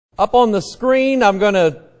Up on the screen, I'm going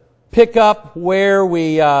to pick up where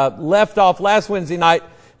we left off last Wednesday night,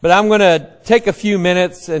 but I'm going to take a few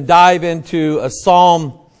minutes and dive into a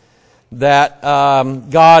psalm that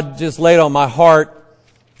God just laid on my heart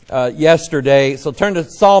yesterday. So turn to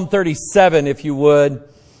Psalm 37 if you would,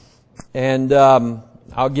 and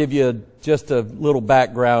I'll give you just a little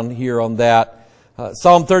background here on that.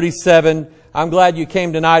 Psalm 37. I'm glad you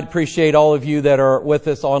came tonight. Appreciate all of you that are with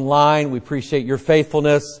us online. We appreciate your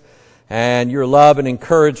faithfulness and your love and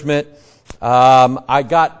encouragement. I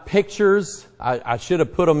got pictures. I should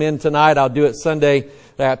have put them in tonight. I'll do it Sunday.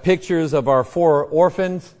 I got pictures of our 4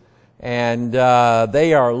 orphans, and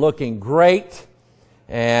they are looking great.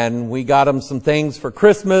 And we got them some things for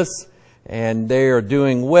Christmas, and they are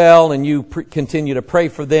doing well. And you continue to pray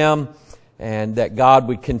for them, and that God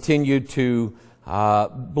would continue to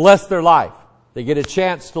bless their life. They get a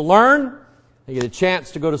chance to learn. They get a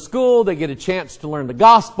chance to go to school. They get a chance to learn the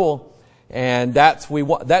gospel. And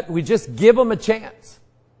we just give them a chance.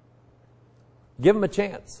 Give them a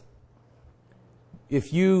chance.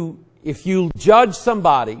 If you judge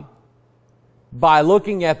somebody by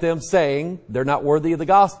looking at them saying they're not worthy of the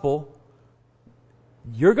gospel,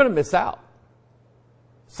 you're going to miss out.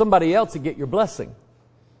 Somebody else will get your blessing.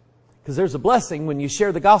 Because there's a blessing when you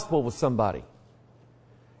share the gospel with somebody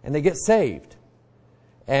and they get saved.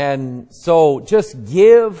 And so just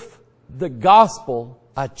give the gospel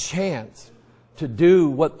a chance to do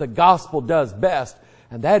what the gospel does best,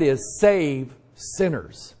 and that is save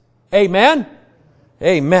sinners. Amen?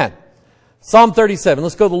 Amen. Psalm 37.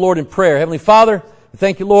 Let's go to the Lord in prayer. Heavenly Father, we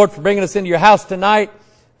thank you, Lord, for bringing us into your house tonight.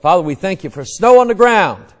 Father, we thank you for snow on the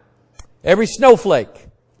ground. Every snowflake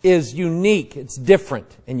is unique. It's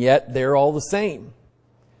different, and yet they're all the same.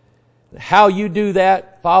 How you do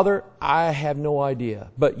that, Father, I have no idea.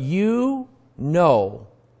 But you know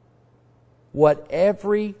what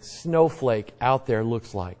every snowflake out there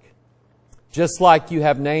looks like. Just like you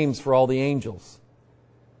have names for all the angels.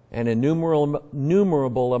 An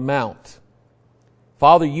innumerable amount.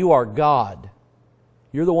 Father, you are God.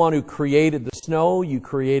 You're the one who created the snow. You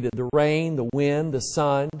created the rain, the wind, the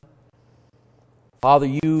sun. Father,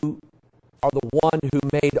 you are the one who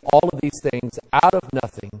made all of these things out of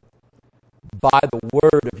nothing by the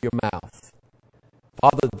word of your mouth.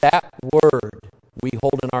 Father, that word we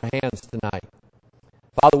hold in our hands tonight.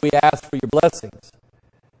 Father, we ask for your blessings.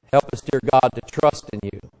 Help us, dear God, to trust in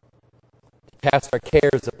you, to cast our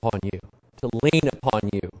cares upon you, to lean upon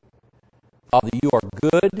you. Father, you are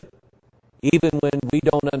good. Even when we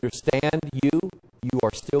don't understand you, you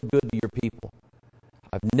are still good to your people.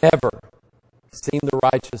 I've never seen the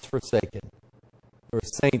righteous forsaken, or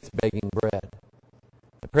saints begging bread.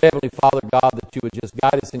 I pray, Heavenly Father, God, that you would just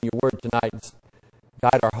guide us in your word tonight.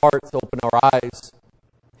 Guide our hearts, open our eyes.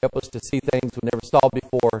 Help us to see things we never saw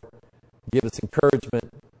before. Give us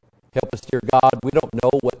encouragement. Help us, dear God. We don't know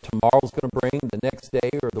what tomorrow's going to bring, the next day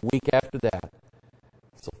or the week after that.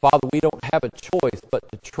 So, Father, we don't have a choice but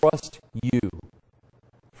to trust you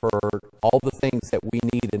for all the things that we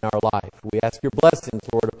need in our life. We ask your blessings,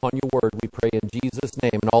 Lord, upon your word. We pray in Jesus'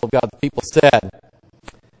 name. And all of God's people said,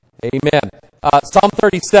 amen. Psalm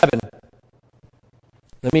 37.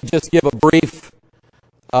 Let me just give a brief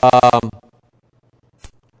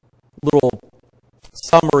little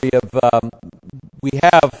summary of we've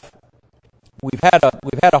had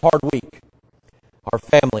a hard week, our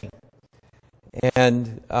family,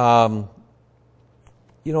 and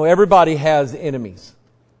everybody has enemies,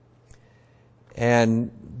 and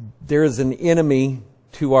there is an enemy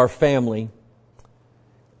to our family,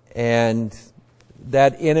 and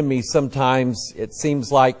that enemy sometimes it seems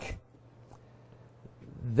like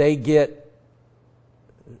they get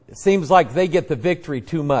the victory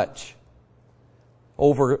too much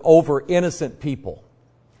over innocent people.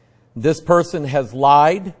 This person has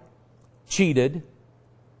lied, cheated,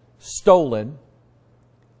 stolen,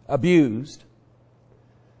 abused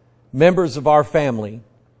members of our family,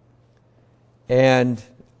 and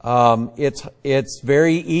it's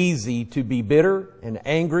very easy to be bitter and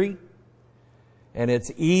angry, and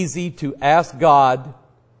it's easy to ask God,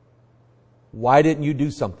 why didn't you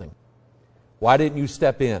do something? Why didn't you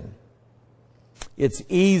step in? It's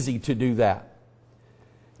easy to do that.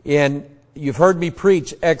 And you've heard me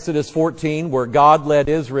preach Exodus 14, where God led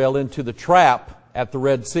Israel into the trap at the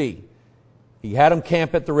Red Sea. He had them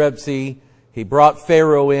camp at the Red Sea. He brought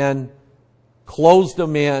Pharaoh in, closed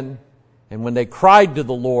them in, and when they cried to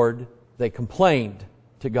the Lord, they complained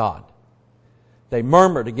to God. They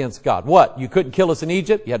murmured against God. What? You couldn't kill us in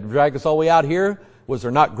Egypt? You had to drag us all the way out here? Was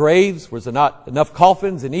there not graves? Was there not enough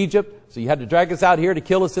coffins in Egypt? So you had to drag us out here to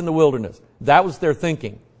kill us in the wilderness. That was their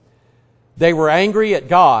thinking. They were angry at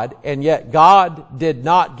God, and yet God did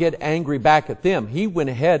not get angry back at them. He went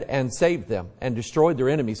ahead and saved them and destroyed their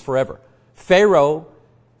enemies forever. Pharaoh,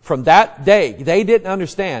 from that day, they didn't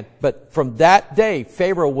understand, but from that day,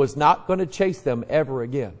 Pharaoh was not going to chase them ever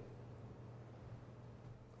again.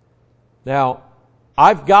 Now,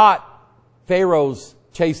 I've got Pharaohs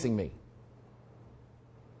chasing me.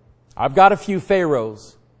 I've got a few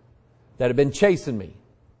Pharaohs that have been chasing me.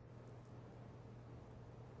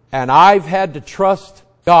 And I've had to trust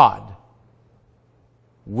God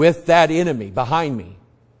with that enemy behind me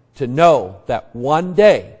to know that one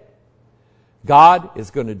day God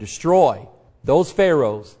is going to destroy those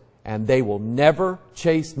Pharaohs and they will never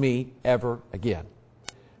chase me ever again.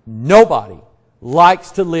 Nobody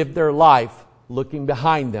likes to live their life looking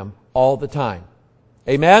behind them all the time.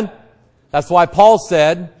 Amen? That's why Paul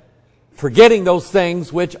said, forgetting those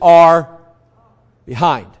things which are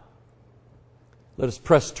behind. Let us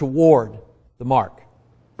press toward the mark.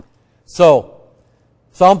 So,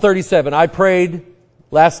 Psalm 37. I prayed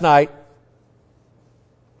last night,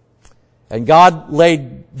 and God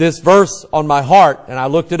laid this verse on my heart, and I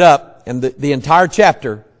looked it up, and the entire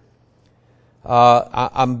chapter.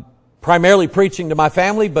 I'm primarily preaching to my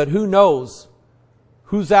family, but who knows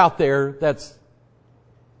who's out there that's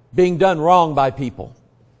being done wrong by people.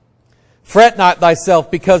 Fret not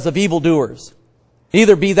thyself because of evildoers.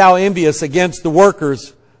 Neither be thou envious against the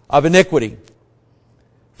workers of iniquity.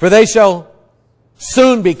 For they shall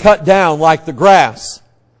soon be cut down like the grass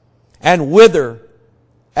and wither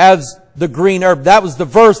as the green herb. That was the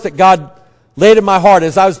verse that God laid in my heart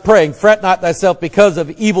as I was praying. Fret not thyself because of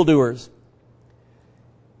evildoers.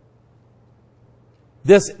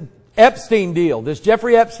 This Epstein deal, this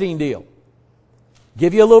Jeffrey Epstein deal.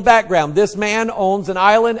 Give you a little background. This man owns an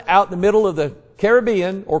island out in the middle of the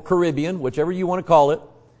Caribbean, or Caribbean, whichever you want to call it.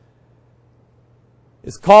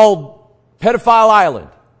 It's called Pedophile Island.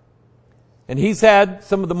 And he's had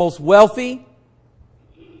some of the most wealthy,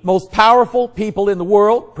 most powerful people in the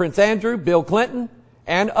world, Prince Andrew, Bill Clinton,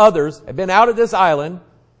 and others, have been out at this island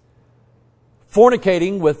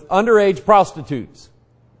fornicating with underage prostitutes.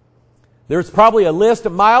 There's probably a list a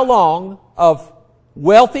mile long of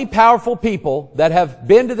wealthy, powerful people that have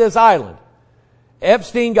been to this island.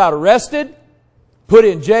 Epstein got arrested, put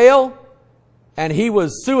in jail, and he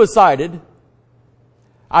was suicided.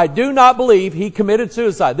 I do not believe he committed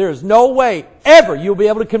suicide. There is no way ever you'll be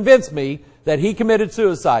able to convince me that he committed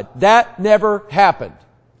suicide. That never happened.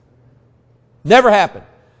 Never happened.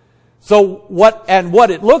 So what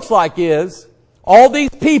it looks like is all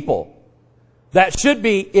these people that should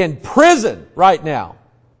be in prison right now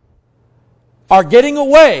are getting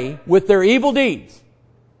away with their evil deeds.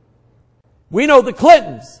 We know the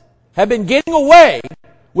Clintons have been getting away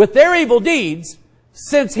with their evil deeds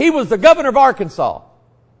since he was the governor of Arkansas.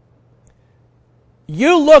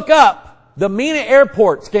 You look up the Mena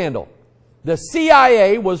Airport scandal. The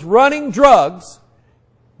CIA was running drugs,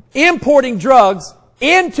 importing drugs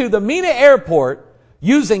into the Mena Airport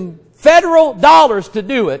using federal dollars to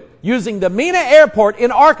do it, using the Mena Airport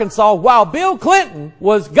in Arkansas while Bill Clinton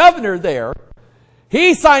was governor there.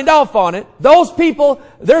 He signed off on it. Those people,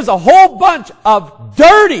 there's a whole bunch of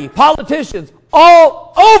dirty politicians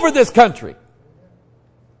all over this country.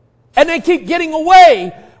 And they keep getting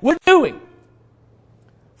away with doing.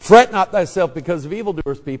 Fret not thyself because of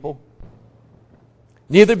evildoers, people.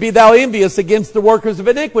 Neither be thou envious against the workers of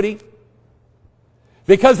iniquity.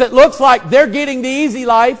 Because it looks like they're getting the easy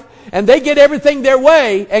life and they get everything their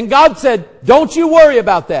way. And God said, don't you worry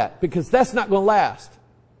about that, because that's not going to last.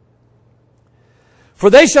 For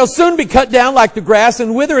they shall soon be cut down like the grass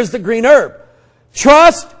and wither as the green herb.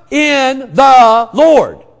 Trust in the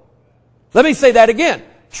Lord. Let me say that again.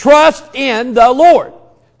 Trust in the Lord.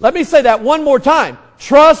 Let me say that one more time.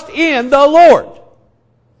 Trust in the Lord.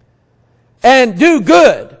 And do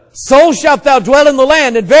good. So shalt thou dwell in the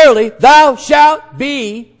land, and verily thou shalt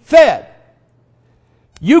be fed.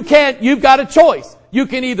 You've got a choice. You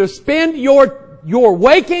can either spend your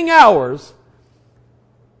waking hours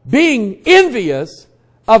being envious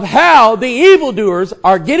of how the evildoers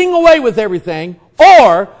are getting away with everything,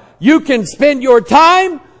 or you can spend your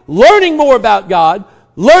time learning more about God,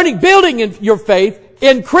 building in your faith,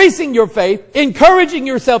 increasing your faith, encouraging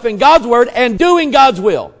yourself in God's Word, and doing God's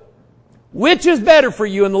will. Which is better for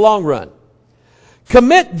you in the long run?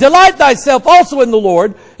 Delight thyself also in the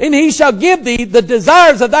Lord, and He shall give thee the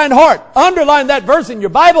desires of thine heart. Underline that verse in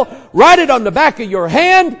your Bible. Write it on the back of your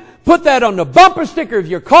hand. Put that on the bumper sticker of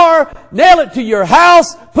your car. Nail it to your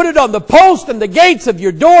house. Put it on the post and the gates of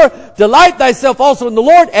your door. Delight thyself also in the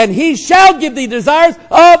Lord, and He shall give thee desires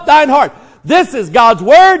of thine heart. This is God's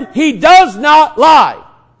Word. He does not lie.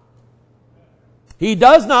 He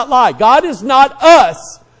does not lie. God is not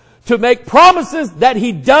us to make promises that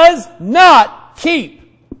He does not keep.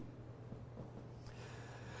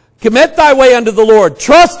 Commit thy way unto the Lord.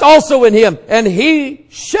 Trust also in Him, and He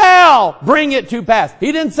shall bring it to pass.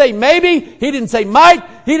 He didn't say maybe. He didn't say might.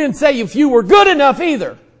 He didn't say if you were good enough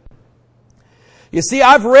either. You see,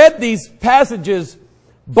 I've read these passages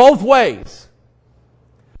both ways.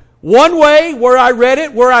 One way where I read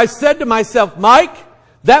it, where I said to myself, Mike,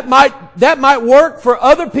 that might work for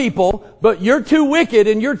other people, but you're too wicked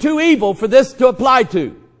and you're too evil for this to apply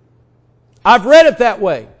to. I've read it that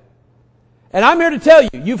way. And I'm here to tell you,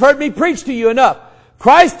 you've heard me preach to you enough.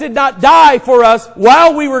 Christ did not die for us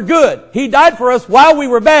while we were good. He died for us while we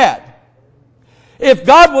were bad. If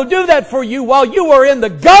God will do that for you while you are in the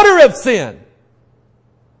gutter of sin,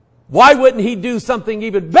 why wouldn't He do something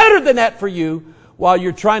even better than that for you while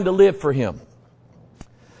you're trying to live for Him?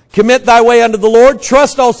 Commit thy way unto the Lord,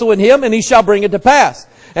 trust also in Him, and He shall bring it to pass.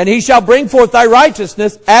 And He shall bring forth thy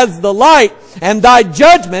righteousness as the light, and thy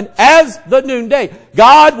judgment as the noonday.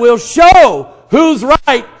 God will show who's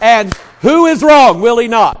right and who is wrong, will He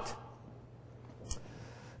not?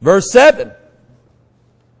 Verse 7.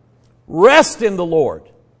 Rest in the Lord.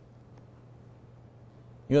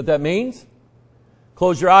 You know what that means?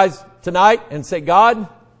 Close your eyes tonight and say, God,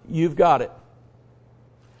 you've got it.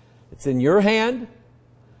 It's in your hand.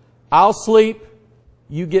 I'll sleep.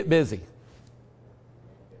 You get busy.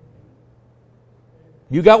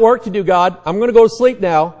 You got work to do, God. I'm going to go to sleep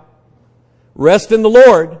now. Rest in the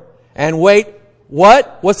Lord and wait.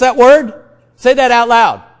 What? What's that word? Say that out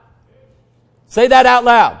loud. Say that out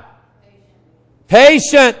loud.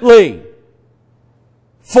 Patiently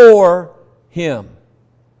for Him.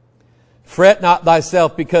 Fret not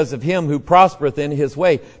thyself because of him who prospereth in his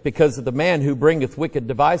way, because of the man who bringeth wicked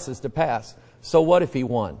devices to pass. So what if he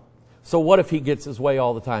won? So what if he gets his way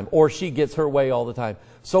all the time? Or she gets her way all the time?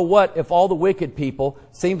 So what if all the wicked people,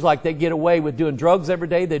 seems like they get away with doing drugs every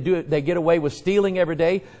day, they get away with stealing every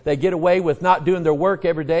day, they get away with not doing their work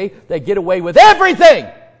every day, they get away with everything!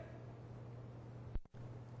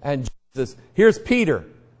 And Jesus, here's Peter.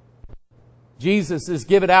 Jesus is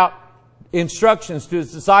giving out instructions to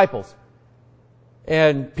His disciples.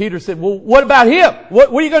 And Peter said, well, what about him?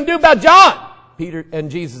 What are you going to do about John?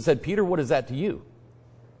 And Jesus said, Peter, what is that to you?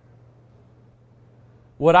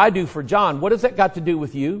 What I do for John, what has that got to do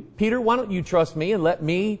with you? Peter, why don't you trust me and let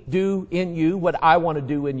me do in you what I want to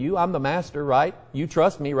do in you? I'm the master, right? You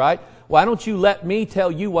trust me, right? Why don't you let me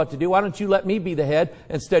tell you what to do? Why don't you let me be the head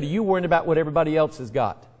instead of you worrying about what everybody else has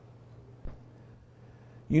got?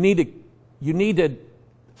 You need to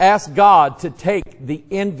ask God to take the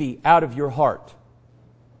envy out of your heart.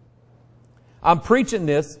 I'm preaching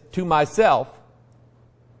this to myself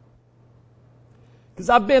because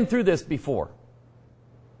I've been through this before.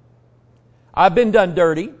 I've been done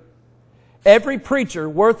dirty. Every preacher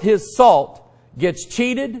worth his salt gets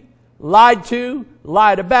cheated, lied to,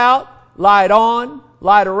 lied about, lied on,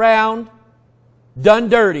 lied around, done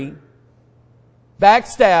dirty,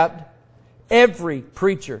 backstabbed. Every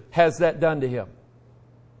preacher has that done to him.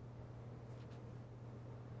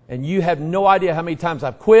 And you have no idea how many times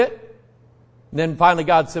I've quit. And then finally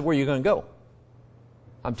God said, where are you going to go?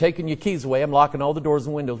 I'm taking your keys away. I'm locking all the doors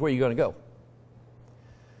and windows. Where are you going to go?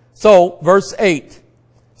 So, verse 8,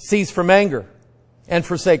 cease from anger and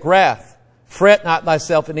forsake wrath. Fret not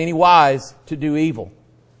thyself in any wise to do evil.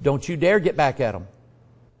 Don't you dare get back at them.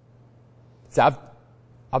 See,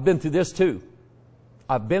 I've been through this too.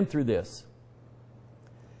 I've been through this.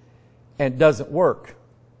 And it doesn't work.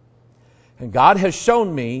 And God has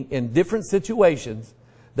shown me in different situations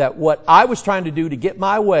that what I was trying to do to get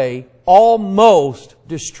my way almost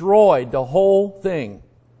destroyed the whole thing.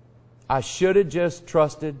 I should have just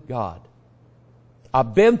trusted God.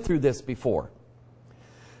 I've been through this before.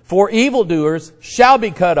 For evildoers shall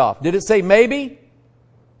be cut off. Did it say maybe?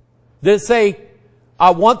 Did it say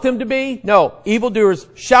I want them to be? No. Evildoers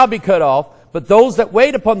shall be cut off. But those that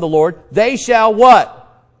wait upon the Lord, they shall what?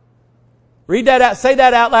 Read that out. Say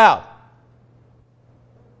that out loud.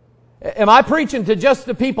 Am I preaching to just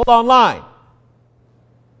the people online?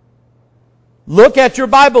 Look at your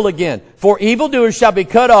Bible again. For evildoers shall be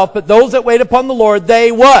cut off, but those that wait upon the Lord,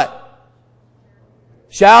 they what?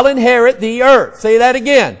 Shall inherit the earth. Say that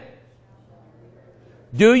again.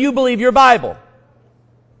 Do you believe your Bible?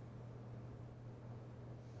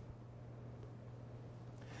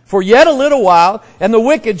 For yet a little while, and the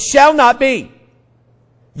wicked shall not be.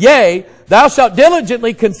 Yea, thou shalt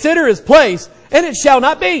diligently consider his place, and it shall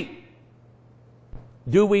not be.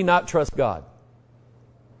 Do we not trust God?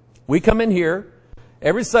 We come in here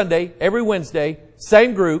every Sunday, every Wednesday,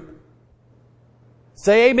 same group,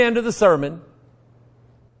 say amen to the sermon,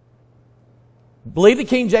 Believe the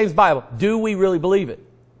King James Bible. Do we really believe it?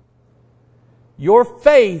 Your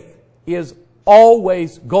faith is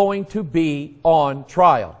always going to be on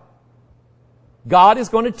trial. God is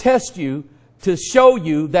going to test you to show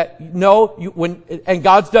you that, and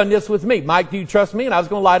God's done this with me. Mike, do you trust me? And I was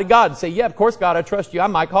going to lie to God and say, yeah, of course, God, I trust you.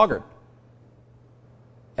 I'm Mike Hoggard.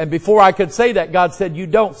 And before I could say that, God said, you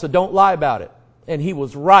don't, so don't lie about it. And He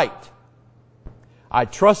was right. I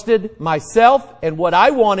trusted myself and what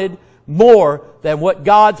I wanted more than what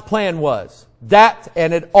God's plan was. That,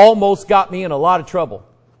 and it almost got me in a lot of trouble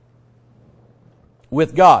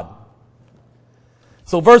with God.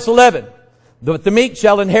 So verse 11, the meek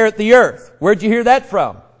shall inherit the earth. Where'd you hear that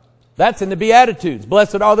from? That's in the Beatitudes.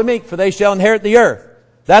 Blessed are the meek, for they shall inherit the earth.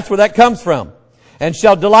 That's where that comes from. And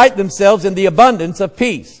shall delight themselves in the abundance of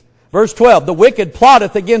peace. Verse 12, the wicked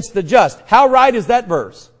plotteth against the just. How right is that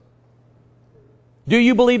verse? Do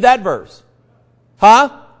you believe that verse?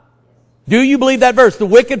 Huh? Do you believe that verse? The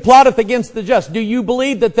wicked plotteth against the just. Do you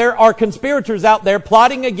believe that there are conspirators out there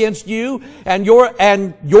plotting against you and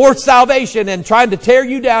your salvation and trying to tear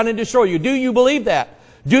you down and destroy you? Do you believe that?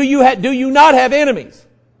 Do you not have enemies?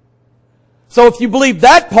 So if you believe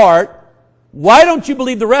that part, why don't you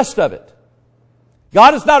believe the rest of it?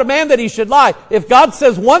 God is not a man that He should lie. If God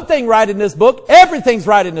says one thing right in this book, everything's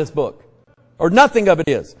right in this book. Or nothing of it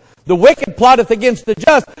is. The wicked plotteth against the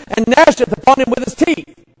just and gnasheth upon him with his teeth.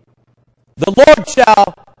 The Lord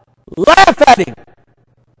shall laugh at him,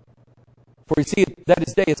 for he seeth that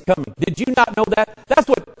his day is coming. Did you not know that? That's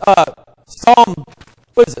what Psalm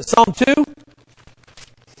 2?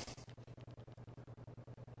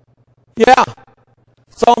 Yeah.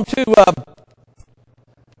 Psalm 2,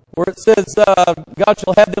 where it says, God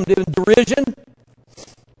shall have them in derision.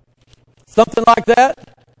 Something like that.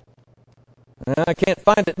 I can't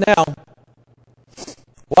find it now.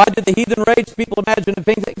 Why did the heathen rage? People imagine the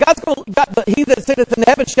things. But he that sitteth in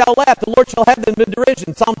heaven shall laugh. The Lord shall have them in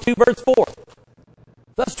derision. Psalm 2 verse 4.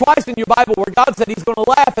 That's twice in your Bible where God said He's going to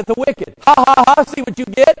laugh at the wicked. Ha ha ha, see what you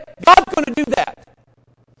get? God's going to do that.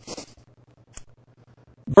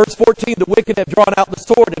 Verse 14, the wicked have drawn out the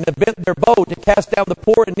sword and have bent their bow to cast down the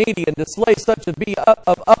poor and needy and to slay such as be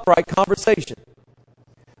of upright conversation.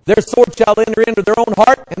 Their sword shall enter into their own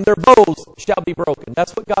heart, and their bows shall be broken.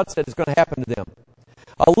 That's what God said is going to happen to them.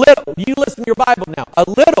 A little, you listen to your Bible now, a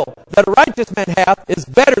little that a righteous man hath is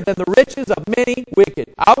better than the riches of many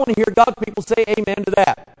wicked. I want to hear God's people say amen to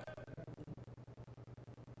that.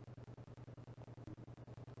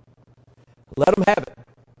 Let them have it.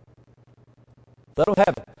 Let them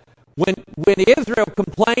have it. When Israel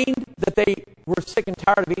complained that they were sick and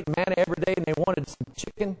tired of eating manna every day and they wanted some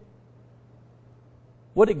chicken,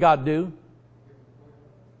 what did God do?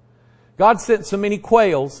 God sent so many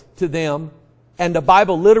quails to them, and the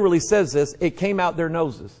Bible literally says this, it came out their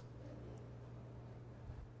noses.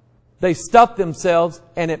 They stuffed themselves,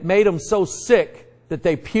 and it made them so sick that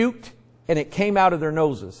they puked, and it came out of their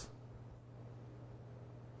noses.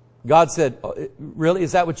 God said, really,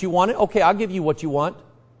 is that what you wanted? Okay, I'll give you what you want.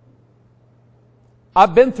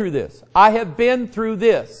 I've been through this. I have been through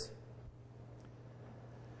this.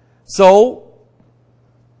 So,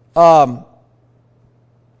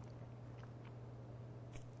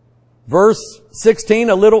 verse 16,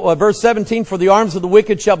 verse 17, for the arms of the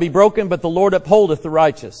wicked shall be broken, but the Lord upholdeth the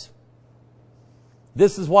righteous.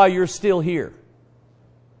 This is why you're still here.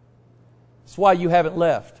 It's why you haven't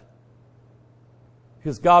left.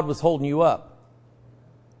 Because God was holding you up.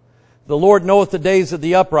 The Lord knoweth the days of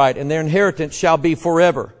the upright, and their inheritance shall be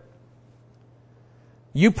forever.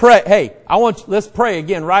 You pray. Hey, let's pray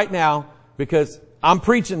again right now, because I'm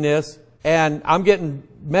preaching this, and I'm getting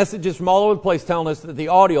messages from all over the place telling us that the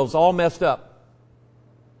audio's all messed up.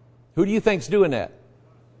 Who do you think's doing that?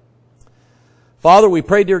 Father, we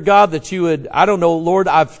pray, dear God, that you would, I don't know, Lord,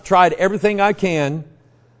 I've tried everything I can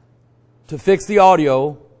to fix the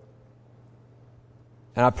audio.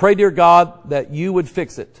 And I pray, dear God, that you would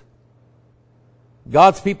fix it.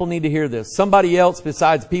 God's people need to hear this. Somebody else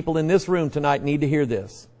besides people in this room tonight need to hear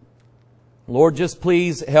this. Lord, just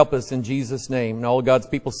please help us in Jesus' name. And all God's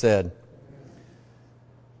people said.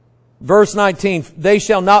 Verse 19, they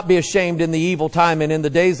shall not be ashamed in the evil time, and in the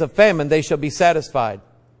days of famine they shall be satisfied.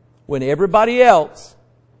 When everybody else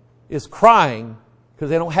is crying because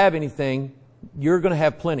they don't have anything, you're going to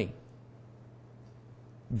have plenty.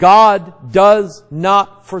 God does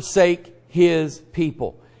not forsake His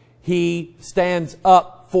people. He stands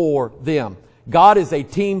up for them. God is a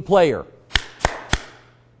team player.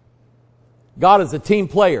 God is a team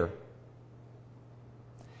player.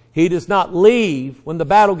 He does not leave when the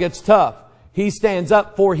battle gets tough. He stands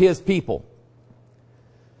up for His people.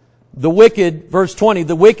 The wicked, verse 20,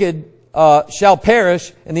 the wicked shall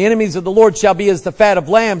perish, and the enemies of the Lord shall be as the fat of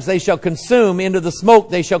lambs. They shall consume into the smoke.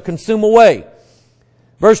 They shall consume away.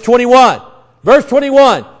 Verse 21. Verse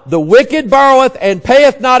 21. The wicked borroweth and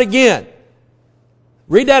payeth not again.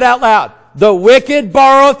 Read that out loud. The wicked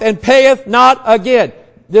borroweth and payeth not again.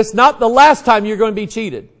 This is not the last time you're going to be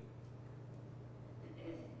cheated.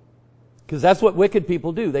 Because that's what wicked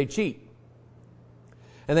people do. They cheat.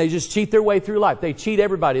 And they just cheat their way through life. They cheat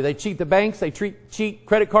everybody. They cheat the banks. They cheat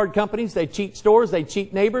credit card companies. They cheat stores. They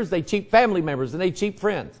cheat neighbors. They cheat family members. And they cheat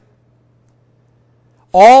friends.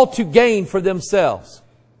 All to gain for themselves.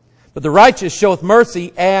 But the righteous showeth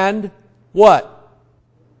mercy and what?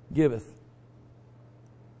 Giveth.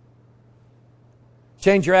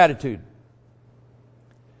 Change your attitude.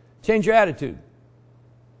 Change your attitude.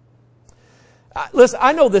 Listen,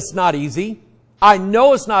 I know this is not easy. I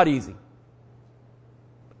know it's not easy.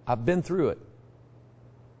 I've been through it.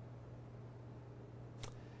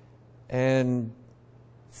 And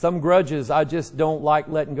some grudges I just don't like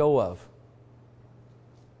letting go of.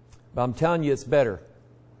 But I'm telling you, it's better.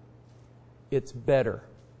 It's better.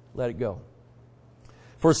 Let it go.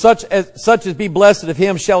 For such as be blessed of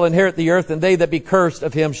him shall inherit the earth, and they that be cursed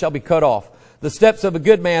of him shall be cut off. The steps of a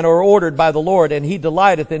good man are ordered by the Lord, and he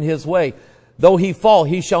delighteth in his way. Though he fall,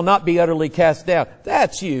 he shall not be utterly cast down.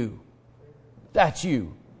 That's you. That's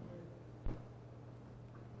you.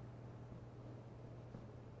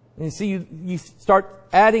 And you see, you start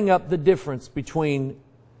adding up the difference between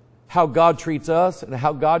how God treats us and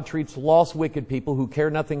how God treats lost, wicked people who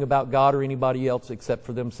care nothing about God or anybody else except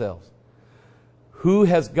for themselves. Who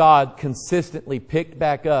has God consistently picked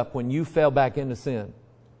back up when you fell back into sin?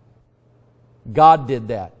 God did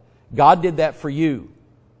that. God did that for you.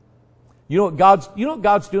 You know what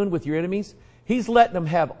God's doing with your enemies? He's letting them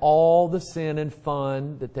have all the sin and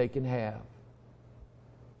fun that they can have.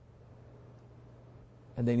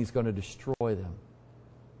 And then He's going to destroy them.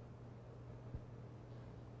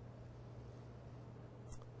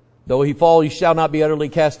 Though he fall, he shall not be utterly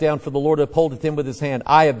cast down, for the Lord upholdeth him with his hand.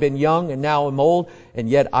 I have been young, and now am old, and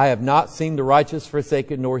yet I have not seen the righteous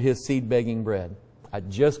forsaken, nor his seed begging bread. I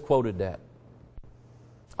just quoted that.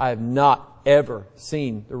 I have not ever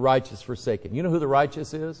seen the righteous forsaken. You know who the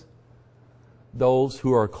righteous is? Those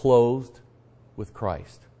who are clothed with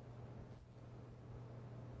Christ.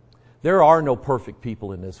 There are no perfect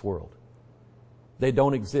people in this world. They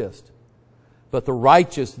don't exist. But the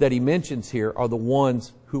righteous that he mentions here are the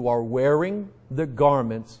ones who are wearing the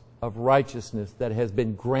garments of righteousness that has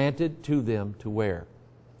been granted to them to wear.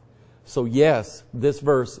 So yes, this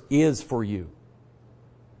verse is for you.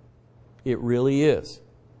 It really is.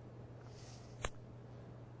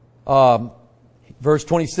 Verse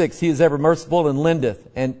 26, He is ever merciful and lendeth,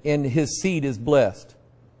 and in His seed is blessed.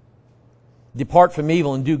 Depart from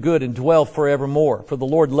evil and do good, and dwell forevermore. For the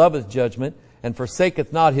Lord loveth judgment, and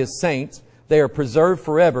forsaketh not His saints. They are preserved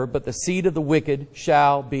forever, but the seed of the wicked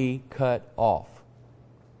shall be cut off.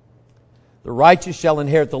 The righteous shall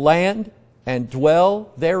inherit the land, and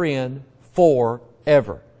dwell therein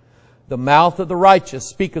forever. The mouth of the righteous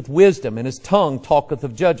speaketh wisdom, and his tongue talketh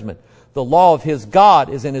of judgment. The law of his God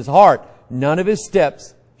is in his heart. None of his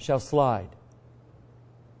steps shall slide.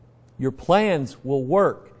 Your plans will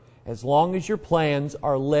work as long as your plans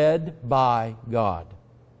are led by God.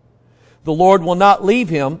 The Lord will not leave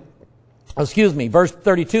him. Verse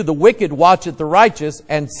 32, the wicked watcheth the righteous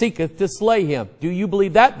and seeketh to slay him. Do you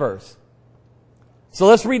believe that verse? So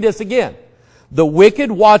let's read this again. The wicked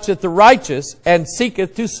watcheth the righteous and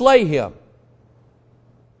seeketh to slay him.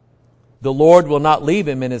 The Lord will not leave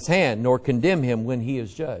him in his hand, nor condemn him when he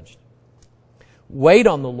is judged. Wait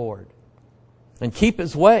on the Lord, and keep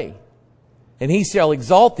his way, and he shall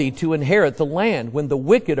exalt thee to inherit the land when the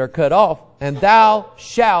wicked are cut off, and thou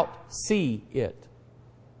shalt see it.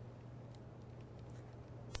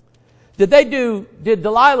 Did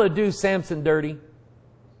Delilah do Samson dirty?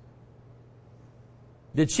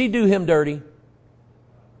 Did she do him dirty?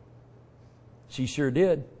 She sure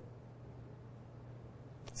did.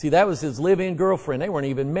 See, that was his live-in girlfriend. They weren't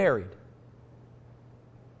even married.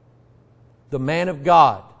 The man of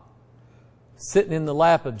God, sitting in the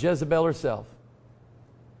lap of Jezebel herself,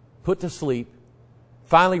 put to sleep,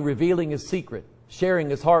 finally revealing his secret, sharing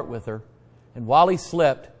his heart with her. And while he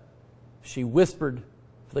slept, she whispered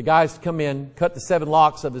for the guys to come in, cut the 7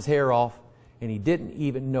 locks of his hair off, and he didn't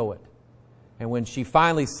even know it. And when she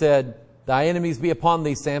finally said, "Thy enemies be upon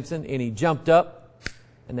thee, Samson," and he jumped up,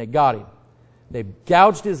 and they got him. They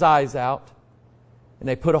gouged his eyes out, and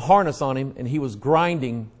they put a harness on him, and he was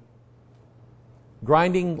grinding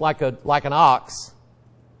like an ox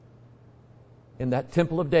in that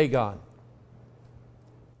temple of Dagon.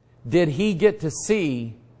 Did he get to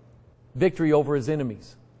see victory over his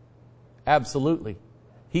enemies. Absolutely.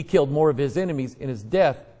 He killed more of his enemies in his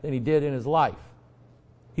death than he did in his life.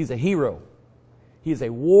 He's a hero. He is a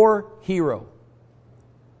war hero.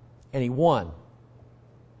 And he won.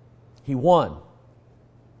 He won.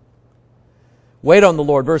 Wait on the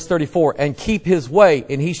Lord, verse 34, and keep his way,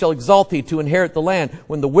 and he shall exalt thee to inherit the land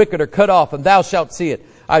when the wicked are cut off, and thou shalt see it.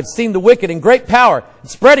 I've seen the wicked in great power,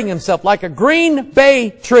 spreading himself like a green bay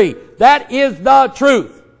tree. That is the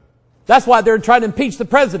truth. That's why they're trying to impeach the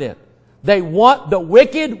president. The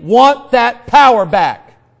wicked want that power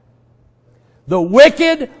back. The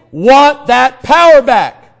wicked want that power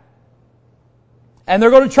back. And they're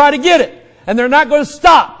going to try to get it. And they're not going to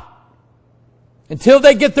stop until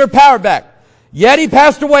they get their power back. Yet he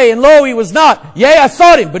passed away, and lo, he was not. Yea, I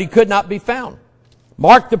sought him, but he could not be found.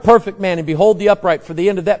 Mark the perfect man, and behold the upright, for the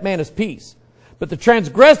end of that man is peace. But the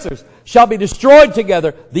transgressors shall be destroyed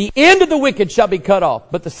together. The end of the wicked shall be cut off.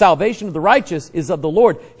 But the salvation of the righteous is of the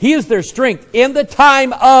Lord. He is their strength in the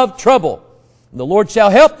time of trouble. And the Lord shall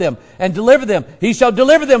help them and deliver them. He shall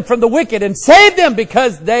deliver them from the wicked and save them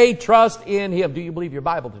because they trust in him. Do you believe your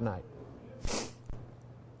Bible tonight?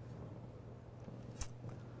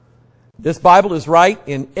 This Bible is right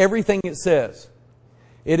in everything it says.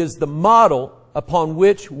 It is the model upon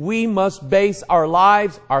which we must base our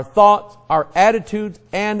lives, our thoughts, our attitudes,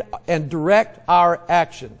 and direct our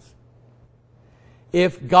actions.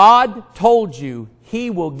 If God told you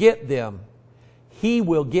He will get them, He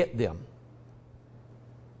will get them.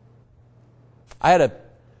 I had a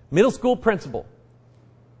middle school principal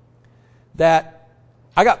that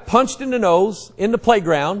I got punched in the nose in the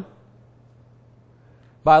playground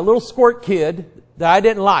by a little squirt kid that I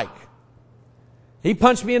didn't like. He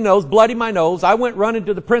punched me in the nose, bloodied my nose. I went running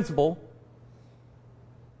to the principal's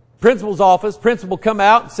office. Principal come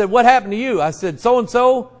out and said, "What happened to you?" I said,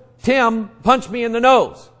 "So-and-so, Tim, punched me in the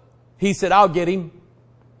nose." He said, "I'll get him."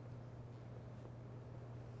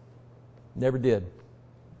 Never did.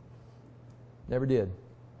 Never did.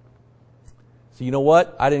 So you know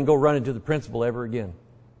what? I didn't go running to the principal ever again.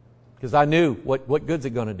 Because I knew what good's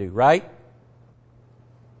it going to do, right?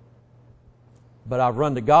 But I've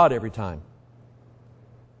run to God every time.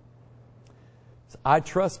 So I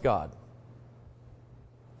trust God.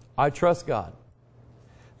 I trust God.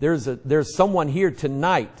 There's someone here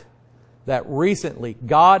tonight that recently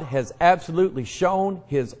God has absolutely shown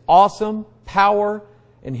His awesome power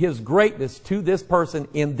and His greatness to this person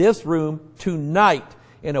in this room tonight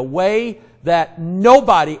in a way that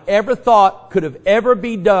nobody ever thought could have ever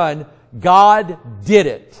be done. God did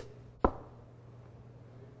it.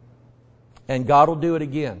 And God will do it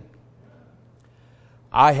again.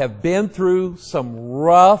 I have been through some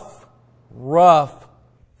rough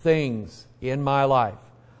things in my life.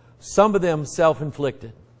 Some of them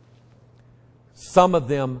self-inflicted. Some of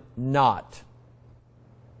them not.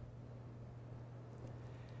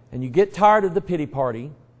 And you get tired of the pity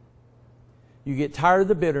party. You get tired of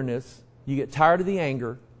the bitterness. You get tired of the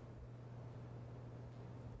anger.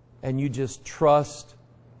 And you just trust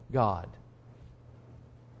God.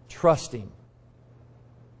 Trust Him.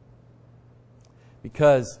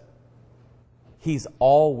 Because He's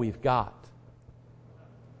all we've got.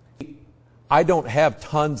 I don't have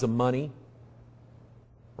tons of money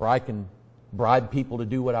where I can bribe people to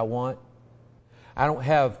do what I want. I don't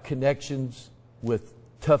have connections with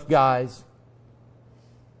tough guys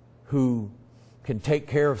who can take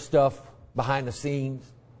care of stuff behind the scenes.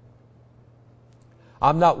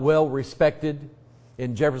 I'm not well respected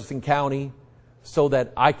in Jefferson County so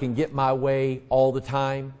that I can get my way all the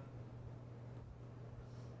time.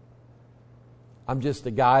 I'm just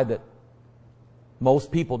a guy that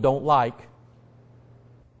most people don't like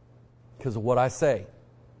because of what I say.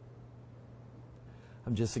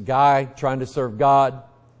 I'm just a guy trying to serve God,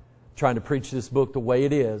 trying to preach this book the way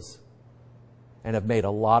it is, and have made a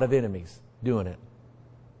lot of enemies doing it.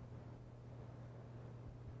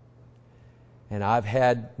 And I've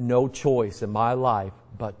had no choice in my life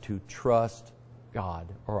but to trust God,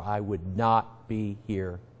 or I would not be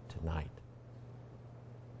here tonight.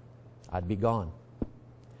 I'd be gone.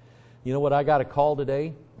 You know what I got a call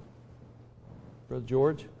today, Brother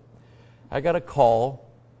George? I got a call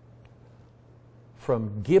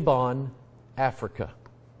from Gabon, Africa.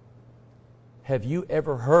 Have you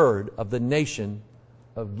ever heard of the nation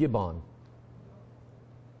of Gabon?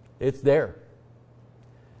 It's there.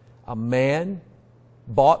 A man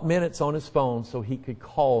bought minutes on his phone so he could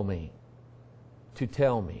call me to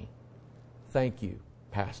tell me, "Thank you,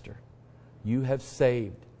 Pastor. You have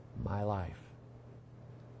saved my life."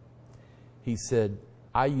 He said,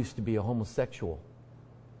 "I used to be a homosexual.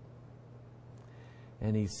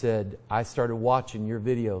 And he said, I started watching your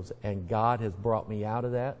videos, and God has brought me out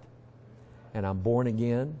of that. And I'm born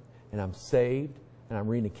again, and I'm saved, and I'm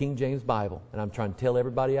reading the King James Bible. And I'm trying to tell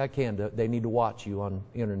everybody I can they need to watch you on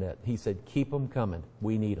the internet. He said, keep them coming.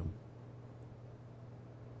 We need them.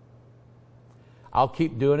 I'll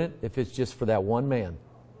keep doing it if it's just for that one man.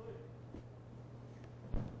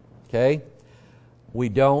 Okay? We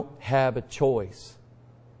don't have a choice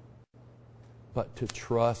but to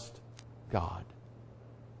trust God.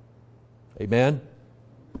 Amen?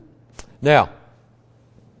 Now,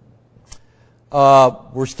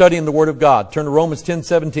 we're studying the Word of God. Turn to Romans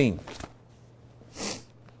 10:17.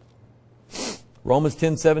 Romans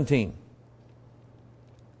 10:17.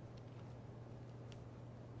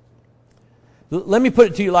 Let me put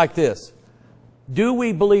it to you like this. Do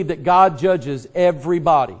we believe that God judges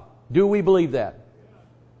everybody? Do we believe that?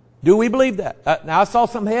 Do we believe that? Now I saw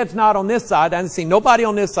some heads nod on this side. I didn't see nobody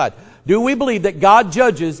on this side. Do we believe that God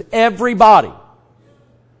judges everybody?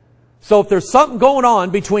 So if there's something going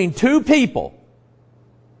on between two people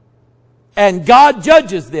and God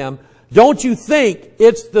judges them, don't you think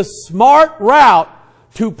it's the smart route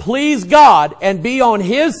to please God and be on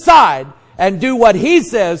His side and do what He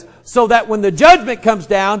says, so that when the judgment comes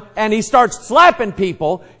down and He starts slapping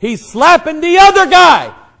people, He's slapping the other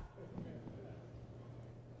guy?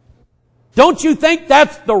 Don't you think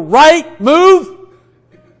that's the right move?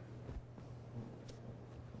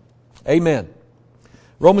 Amen.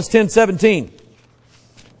 Romans 10:17.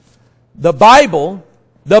 The Bible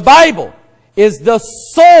is the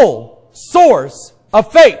sole source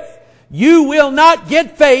of faith. You will not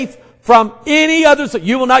get faith from any other.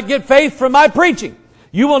 You will not get faith from my preaching.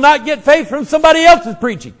 You will not get faith from somebody else's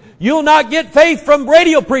preaching. You will not get faith from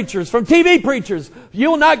radio preachers, from TV preachers.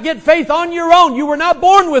 You will not get faith on your own. You were not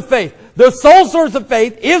born with faith. The sole source of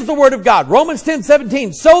faith is the Word of God. Romans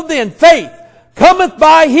 10:17. So then faith cometh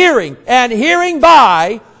by hearing, and hearing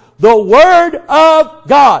by the Word of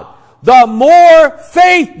God. The more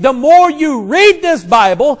faith, the more you read this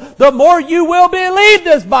Bible, the more you will believe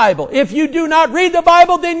this Bible. If you do not read the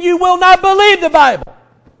Bible, then you will not believe the Bible.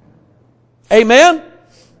 Amen?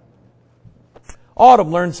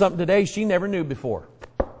 Autumn learned something today she never knew before.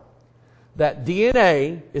 That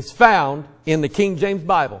DNA is found in the King James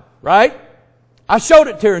Bible, right? I showed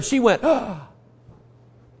it to her and she went, oh,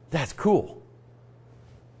 that's cool.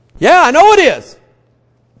 Yeah, I know it is.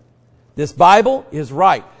 This Bible is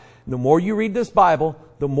right. The more you read this Bible,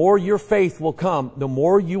 the more your faith will come. The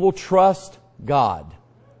more you will trust God.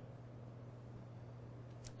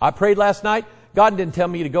 I prayed last night. God didn't tell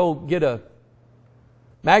me to go get a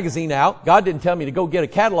magazine out. God didn't tell me to go get a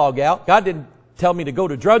catalog out. God didn't tell me to go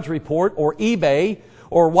to Drudge Report or eBay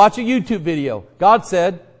or watch a YouTube video. God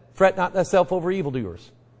said, fret not thyself over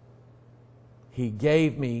evildoers. He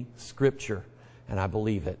gave me Scripture, and I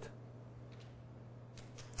believe it.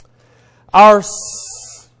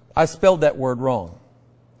 I spelled that word wrong.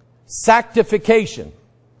 Sanctification.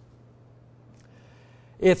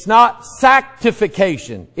 It's not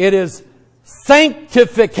sanctification. It is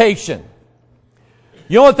sanctification.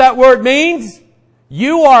 You know what that word means?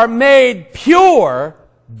 You are made pure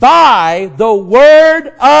by the Word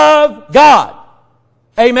of God.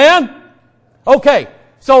 Amen? Okay,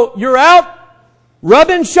 so you're out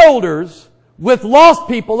rubbing shoulders with lost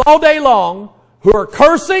people all day long who are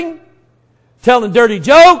cursing, telling dirty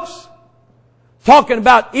jokes, talking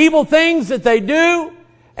about evil things that they do,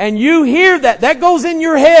 and you hear that. That goes in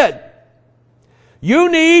your head.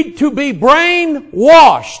 You need to be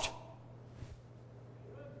brainwashed.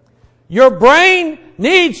 Your brain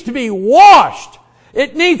needs to be washed.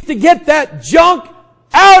 It needs to get that junk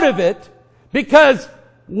out of it, because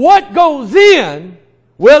what goes in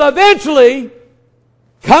will eventually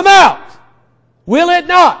come out. Will it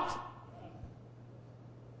not?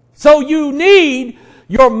 So you need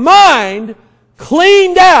your mind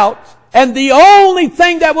cleaned out, and the only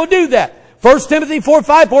thing that will do that, 1 Timothy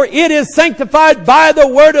 4:5, for it is sanctified by the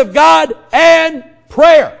Word of God and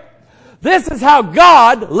prayer. This is how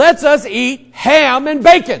God lets us eat ham and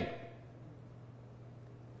bacon.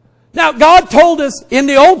 Now, God told us in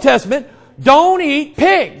the Old Testament, don't eat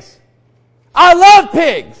pigs. I love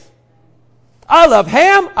pigs. I love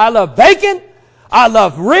ham. I love bacon. I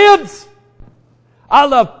love ribs. I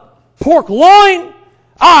love pork loin.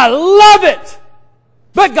 I love it.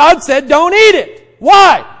 But God said don't eat it.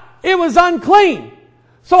 Why? It was unclean.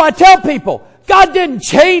 So I tell people, God didn't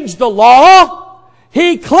change the law.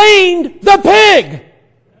 He cleaned the pig.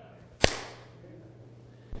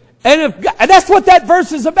 And that's what that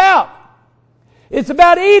verse is about. It's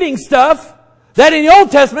about eating stuff That in the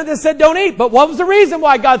Old Testament they said don't eat. But what was the reason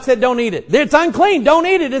why God said don't eat it? It's unclean. Don't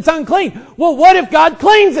eat it. It's unclean. Well, what if God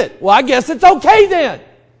cleans it? Well, I guess it's okay then.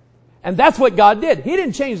 And that's what God did. He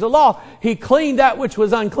didn't change the law. He cleaned that which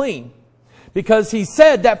was unclean. Because He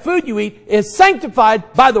said that food you eat is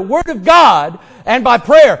sanctified by the Word of God and by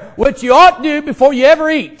prayer, which you ought to do before you ever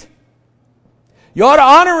eat. You ought to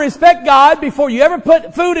honor and respect God before you ever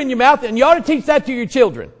put food in your mouth, and you ought to teach that to your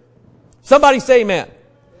children. Somebody say amen.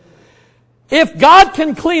 If God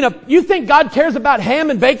can clean up, you think God cares about ham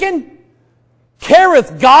and bacon?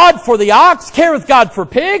 Careth God for the ox? Careth God for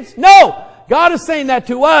pigs? No! God is saying that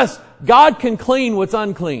to us. God can clean what's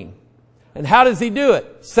unclean. And how does He do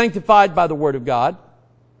it? Sanctified by the Word of God.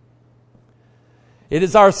 It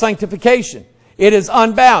is our sanctification. It is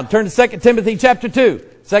unbound. Turn to 2 Timothy chapter 2.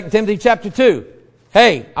 2 Timothy chapter 2.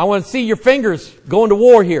 Hey, I want to see your fingers going to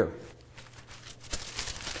war here.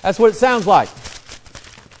 That's what it sounds like.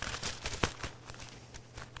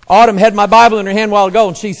 Autumn had my Bible in her hand a while ago,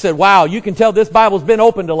 and she said, wow, you can tell this Bible's been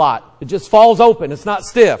opened a lot. It just falls open. It's not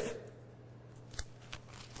stiff.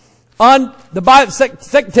 On the Bible, 2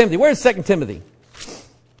 Timothy. Where's 2 Timothy?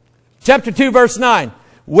 Chapter 2, verse 9.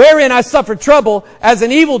 Wherein I suffer trouble as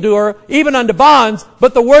an evildoer, even unto bonds,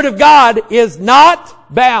 but the Word of God is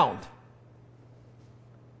not bound.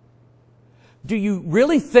 Do you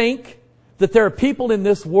really think that there are people in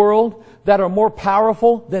this world that are more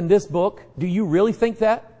powerful than this book? Do you really think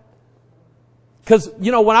that? Because,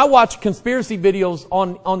 you know, when I watch conspiracy videos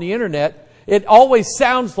on the internet, it always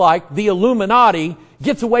sounds like the Illuminati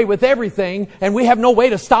gets away with everything, and we have no way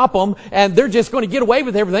to stop them, and they're just going to get away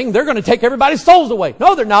with everything. They're going to take everybody's souls away.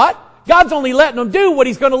 No, they're not. God's only letting them do what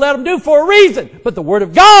He's going to let them do for a reason. But the Word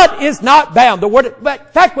of God is not bound. In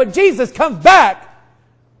fact, when Jesus comes back,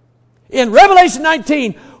 in Revelation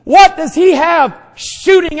 19, what does He have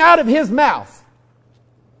shooting out of His mouth?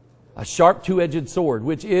 A sharp two-edged sword,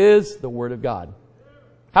 which is the Word of God.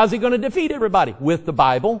 How's He going to defeat everybody? With the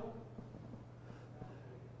Bible.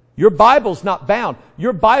 Your Bible's not bound.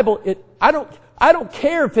 Your Bible, I don't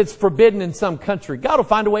care if it's forbidden in some country. God will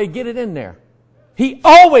find a way to get it in there. He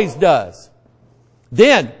always does.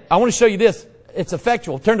 Then, I want to show you this. It's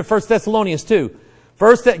effectual. Turn to 1 Thessalonians 2.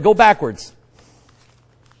 Go backwards.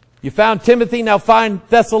 You found Timothy, now find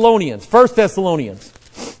Thessalonians. 1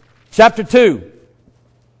 Thessalonians. Chapter 2.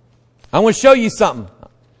 I want to show you something.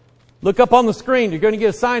 Look up on the screen. You're going to get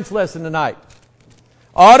a science lesson tonight.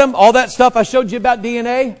 Autumn, all that stuff I showed you about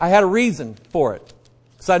DNA, I had a reason for it.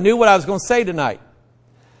 Because I knew what I was going to say tonight.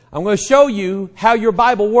 I'm going to show you how your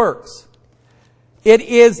Bible works. It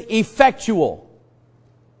is effectual.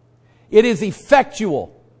 It is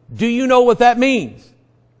effectual. Do you know what that means?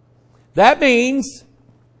 That means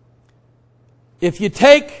if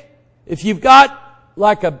you've got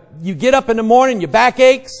you get up in the morning, your back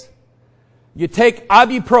aches, you take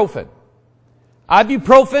ibuprofen.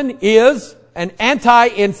 Ibuprofen is an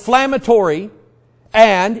anti-inflammatory,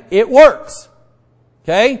 and it works.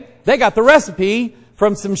 Okay? They got the recipe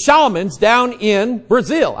from some shamans down in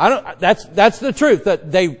Brazil. That's the truth.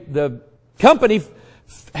 That the company,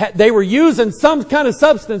 they were using some kind of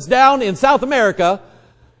substance down in South America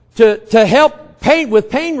to help with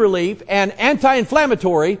pain relief and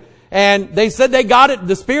anti-inflammatory. And they said they got it.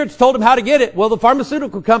 The spirits told them how to get it. Well, the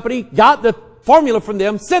pharmaceutical company got the formula from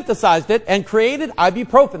them, synthesized it, and created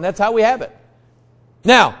ibuprofen. That's how we have it.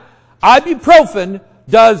 Now, ibuprofen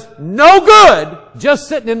does no good just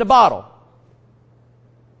sitting in the bottle.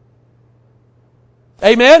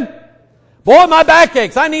 Amen? Boy, my back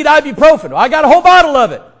aches. I need ibuprofen. I got a whole bottle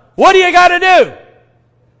of it. What do you got to do?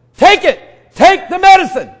 Take it. Take the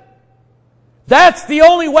medicine. That's the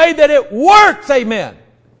only way that it works. Amen.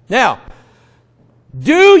 Now,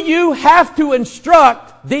 do you have to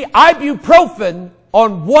instruct the ibuprofen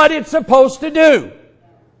on what it's supposed to do?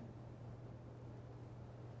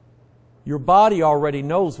 Your body already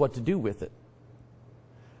knows what to do with it.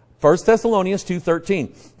 1 Thessalonians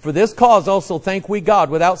 2:13. For this cause also thank we God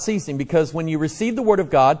without ceasing, because when you received the word of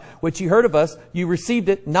God, which you heard of us, you received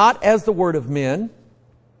it not as the word of men.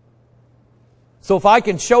 So if I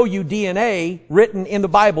can show you DNA written in the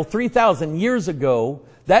Bible 3,000 years ago,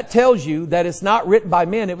 that tells you that it's not written by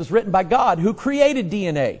men. It was written by God, who created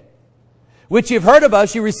DNA. Which you've heard of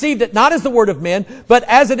us, you received it not as the word of men, but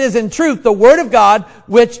as it is in truth, the word of God,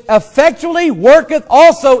 which effectually worketh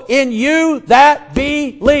also in you that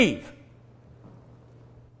believe.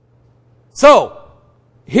 So,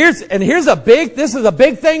 this is a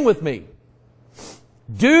big thing with me.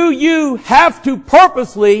 Do you have to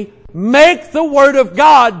purposely make the word of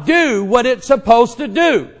God do what it's supposed to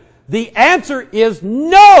do? The answer is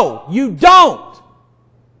no, you don't.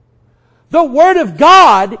 The Word of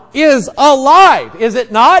God is alive, is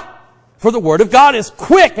it not? For the Word of God is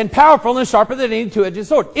quick and powerful and sharper than any two-edged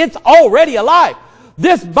sword. It's already alive.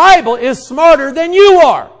 This Bible is smarter than you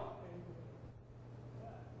are.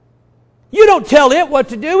 You don't tell it what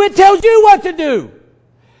to do. It tells you what to do.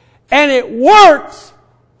 And it works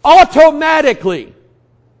automatically.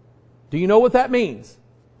 Do you know what that means?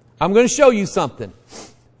 I'm going to show you something.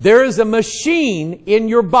 There is a machine in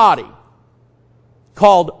your body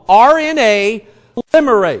called RNA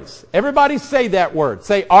polymerase. Everybody say that word.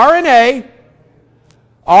 Say RNA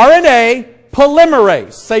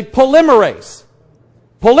polymerase. Say polymerase.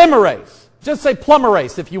 Polymerase. Just say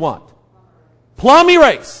plumerase if you want.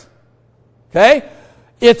 Plumerase. Okay?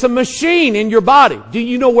 It's a machine in your body. Do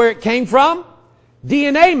you know where it came from?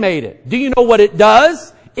 DNA made it. Do you know what it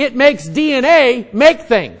does? It makes DNA make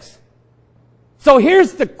things. So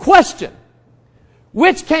here's the question.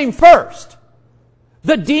 Which came first?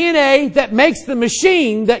 The DNA that makes the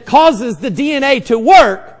machine that causes the DNA to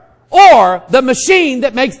work, or the machine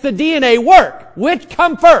that makes the DNA work? Which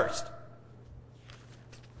come first?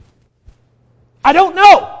 I don't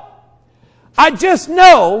know. I just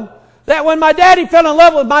know that when my daddy fell in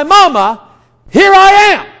love with my mama, here I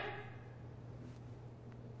am.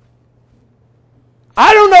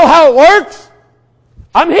 I don't know how it works.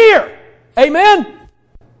 I'm here. Amen?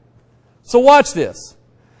 So watch this.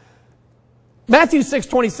 Matthew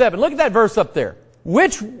 6:27. Look at that verse up there.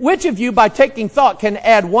 Which of you by taking thought can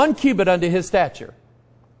add 1 cubit unto his stature?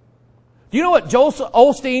 Do you know what Joel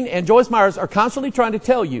Osteen and Joyce Myers are constantly trying to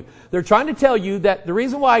tell you? They're trying to tell you that the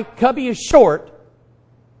reason why Cubby is short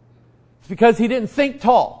is because he didn't think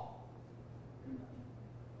tall.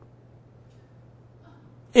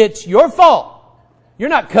 It's your fault. You're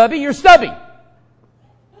not Cubby, you're Stubby.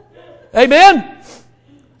 Amen?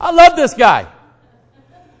 I love this guy.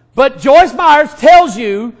 But Joyce Myers tells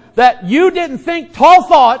you that you didn't think tall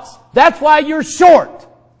thoughts, that's why you're short.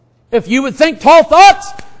 If you would think tall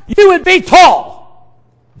thoughts, you would be tall.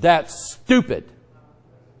 That's stupid.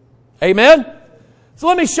 Amen? So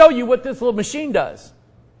let me show you what this little machine does.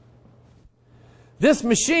 This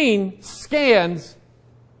machine scans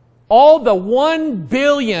all the 1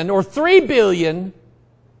 billion or 3 billion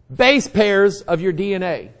base pairs of your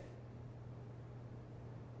DNA.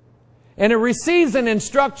 And it receives an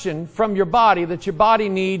instruction from your body that your body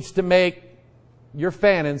needs to make, you're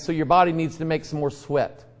fanning, so your body needs to make some more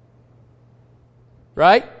sweat.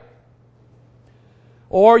 Right?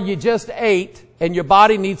 Or you just ate and your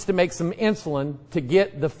body needs to make some insulin to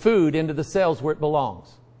get the food into the cells where it belongs.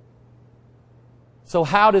 So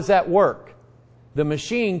how does that work? The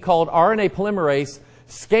machine called RNA polymerase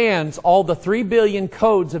scans all the 3 billion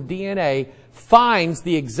codes of DNA, finds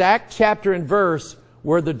the exact chapter and verse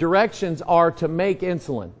where the directions are to make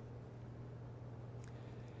insulin.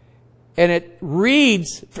 And it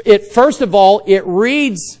reads, first of all, it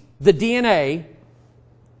reads the DNA,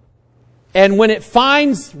 and when it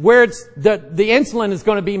finds where the insulin is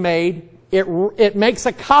going to be made, it makes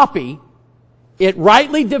a copy. It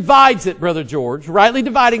rightly divides it, Brother George, rightly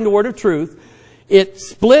dividing the word of truth. It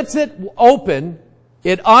splits it open,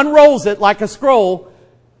 it unrolls it like a scroll,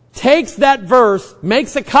 takes that verse,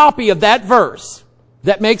 makes a copy of that verse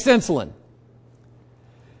that makes insulin,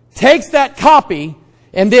 takes that copy,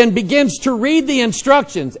 and then begins to read the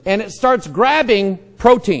instructions, and it starts grabbing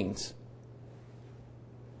proteins.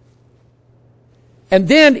 And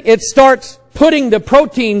then it starts putting the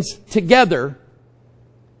proteins together,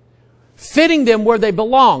 fitting them where they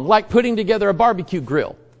belong, like putting together a barbecue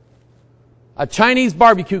grill. A Chinese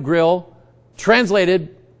barbecue grill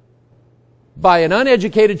translated by an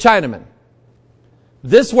uneducated Chinaman.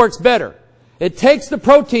 This works better. It takes the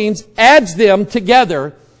proteins, adds them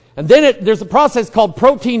together, and then there's a process called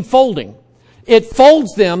protein folding. It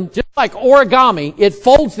folds them, just like origami, it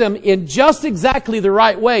folds them in just exactly the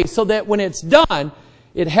right way so that when it's done,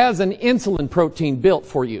 it has an insulin protein built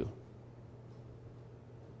for you.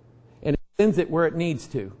 And it sends it where it needs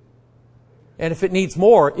to. And if it needs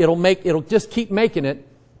more, it'll just keep making it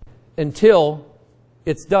until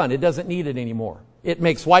it's done. It doesn't need it anymore. It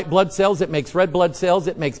makes white blood cells, it makes red blood cells,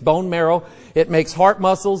 it makes bone marrow, it makes heart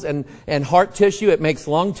muscles and heart tissue, it makes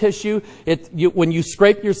lung tissue. When you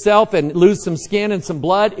scrape yourself and lose some skin and some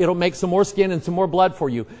blood, it'll make some more skin and some more blood for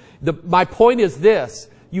you. My point is this.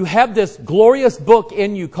 You have this glorious book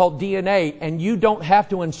in you called DNA, and you don't have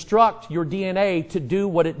to instruct your DNA to do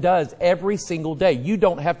what it does every single day. You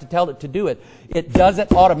don't have to tell it to do it. It does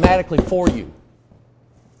it automatically for you.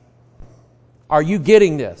 Are you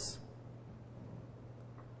getting this?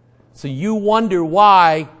 So you wonder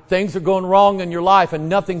why things are going wrong in your life and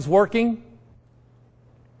nothing's working?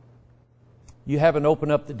 You haven't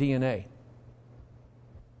opened up the DNA.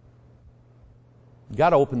 You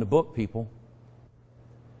got to open the book, people.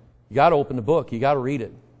 You got to open the book. You got to read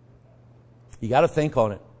it. You got to think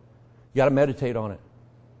on it. You got to meditate on it.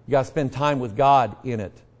 You got to spend time with God in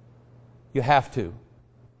it. You have to.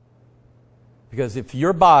 Because if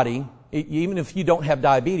your body, even if you don't have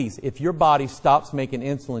diabetes, if your body stops making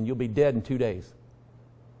insulin, you'll be dead in 2 days.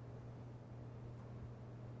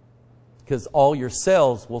 Because all your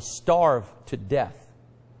cells will starve to death.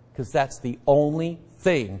 Because that's the only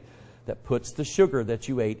thing that puts the sugar that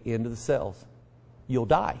you ate into the cells. You'll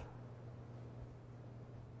die.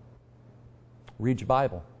 Read your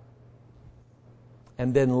Bible.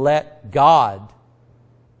 And then let God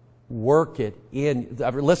work it in.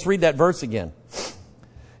 Let's read that verse again.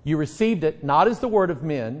 You received it not as the word of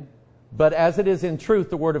men, but as it is in truth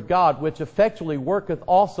the word of God, which effectually worketh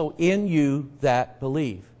also in you that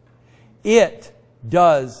believe. It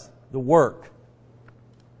does the work.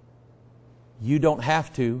 You don't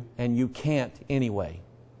have to, and you can't anyway.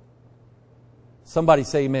 Somebody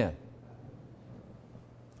say amen.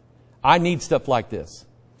 I need stuff like this.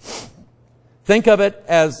 Think of it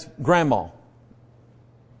as grandma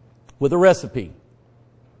with a recipe.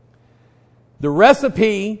 The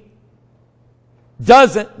recipe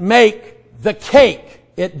doesn't make the cake.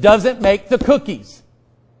 It doesn't make the cookies.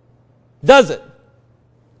 Does it?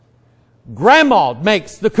 Grandma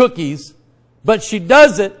makes the cookies, but she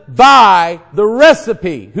does it by the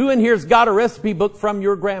recipe. Who in here's got a recipe book from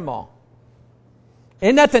your grandma?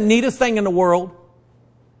 Isn't that the neatest thing in the world?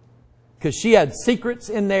 Because she had secrets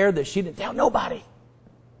in there that she didn't tell nobody.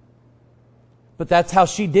 But that's how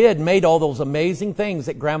she made all those amazing things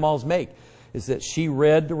that grandmas make. Is that she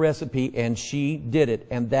read the recipe and she did it.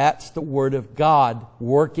 And that's the Word of God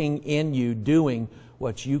working in you, doing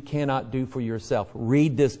what you cannot do for yourself.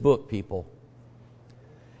 Read this book, people.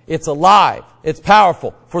 It's alive. It's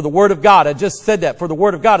powerful. For the Word of God, I just said that. For the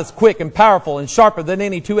Word of God is quick and powerful and sharper than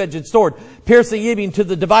any two-edged sword, piercing even to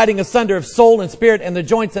the dividing asunder of soul and spirit and the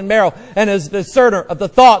joints and marrow, and is the discerner of the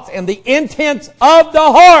thoughts and the intents of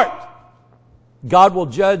the heart. God will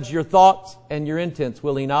judge your thoughts and your intents,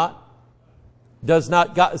 will He not? Does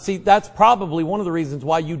not God? See, that's probably one of the reasons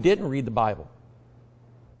why you didn't read the Bible.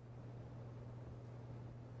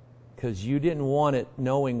 Because you didn't want it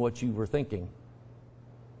knowing what you were thinking.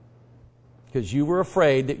 Because you were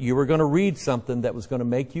afraid that you were going to read something that was going to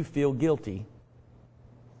make you feel guilty.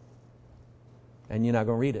 And you're not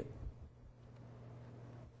going to read it.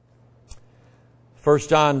 1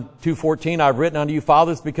 John 2:14, I've written unto you,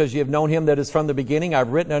 fathers, because ye have known Him that is from the beginning. I've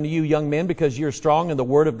written unto you, young men, because ye are strong, and the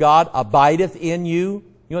Word of God abideth in you.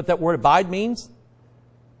 You know what that word abide means?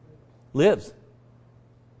 Lives.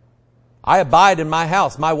 I abide in my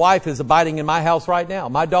house. My wife is abiding in my house right now.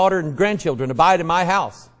 My daughter and grandchildren abide in my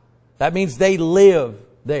house. That means they live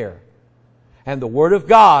there. And the Word of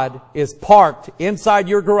God is parked inside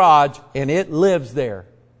your garage, and it lives there.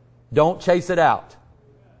 Don't chase it out.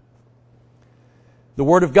 The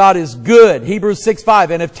Word of God is good. Hebrews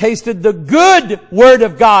 6:5, and have tasted the good Word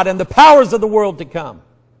of God and the powers of the world to come.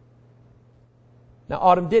 Now,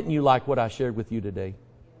 Autumn, didn't you like what I shared with you today?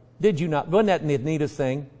 Did you not? Wasn't that the neatest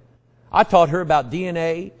thing? I taught her about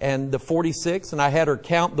DNA and the 46, and I had her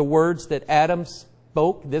count the words that Adam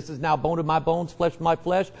spoke. This is now bone of my bones, flesh of my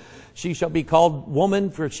flesh. She shall be called woman,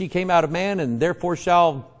 for she came out of man, and therefore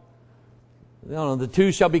the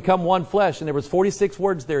two shall become one flesh. And there was 46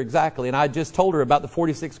 words there exactly. And I just told her about the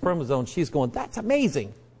 46 chromosomes. She's going, that's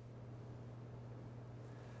amazing.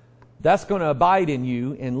 That's going to abide in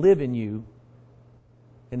you and live in you.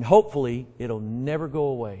 And hopefully it'll never go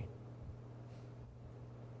away.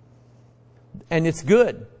 And it's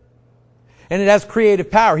good. And it has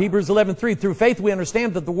creative power. Hebrews 11:3, through faith we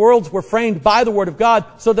understand that the worlds were framed by the Word of God,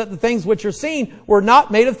 so that the things which are seen were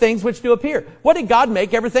not made of things which do appear. What did God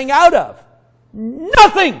make everything out of?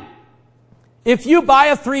 Nothing! If you buy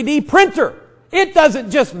a 3D printer, it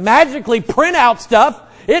doesn't just magically print out stuff.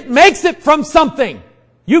 It makes it from something.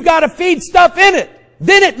 You got to feed stuff in it.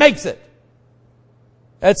 Then it makes it.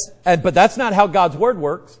 But that's not how God's Word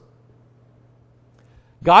works.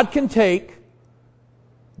 God can take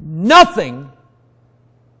nothing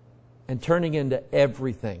and turning into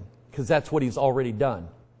everything, because that's what He's already done.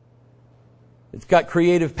 It's got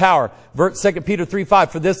creative power. 2 Peter 3:5,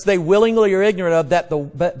 for this they willingly are ignorant of,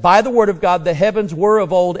 that by the Word of God the heavens were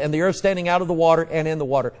of old, and the earth standing out of the water and in the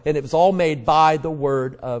water. And it was all made by the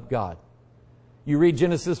Word of God. You read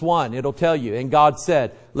Genesis 1, it'll tell you, and God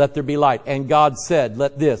said, let there be light. And God said,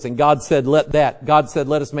 let this. And God said, let that. God said,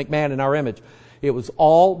 let us make man in our image. It was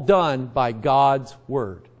all done by God's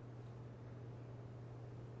Word.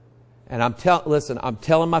 And I'm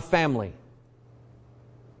telling my family,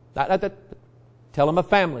 telling my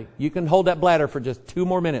family, you can hold that bladder for just 2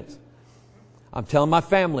 more minutes. I'm telling my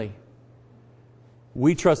family,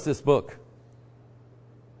 we trust this book,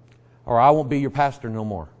 or I won't be your pastor no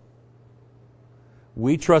more.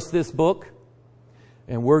 We trust this book,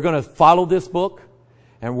 and we're going to follow this book,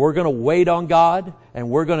 and we're going to wait on God, and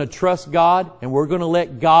we're going to trust God, and we're going to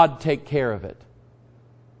let God take care of it.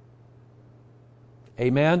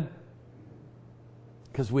 Amen?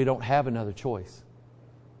 Because we don't have another choice.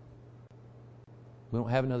 We don't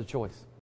have another choice.